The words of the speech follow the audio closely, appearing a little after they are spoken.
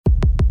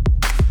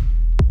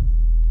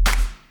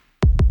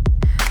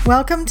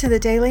Welcome to the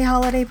Daily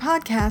Holiday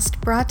Podcast,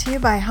 brought to you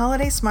by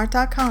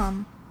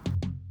HolidaySmart.com.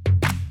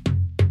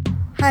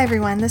 Hi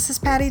everyone, this is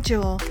Patty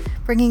Jewell,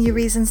 bringing you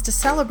reasons to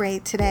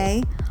celebrate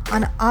today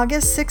on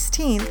August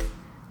 16th,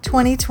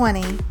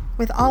 2020,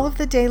 with all of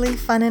the daily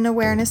fun and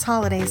awareness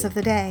holidays of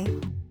the day.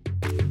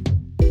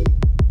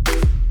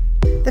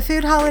 The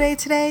food holiday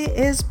today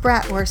is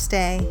Bratwurst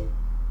Day.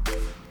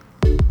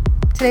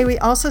 Today we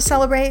also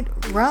celebrate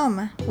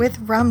rum with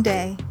Rum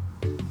Day.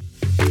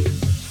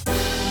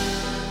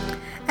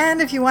 And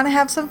if you want to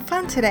have some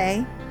fun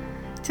today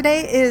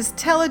is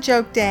Tell a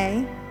Joke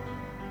Day,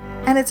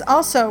 and it's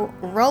also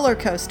Roller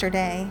Coaster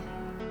Day.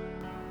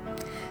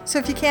 So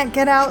if you can't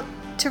get out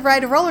to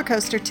ride a roller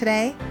coaster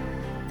today,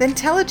 then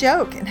tell a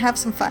joke and have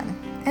some fun,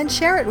 and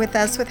share it with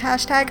us with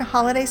hashtag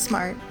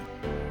HolidaySmart.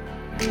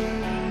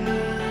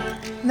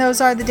 And those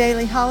are the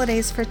daily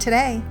holidays for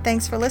today.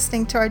 Thanks for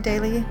listening to our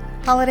daily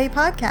holiday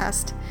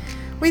podcast.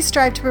 We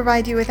strive to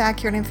provide you with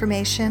accurate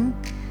information.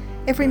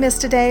 If we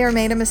missed a day or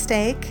made a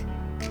mistake,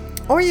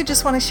 or you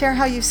just want to share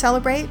how you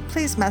celebrate,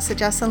 please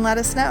message us and let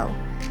us know.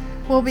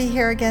 We'll be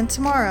here again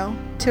tomorrow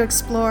to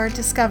explore,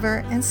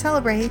 discover, and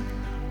celebrate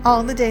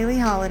all the daily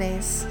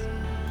holidays.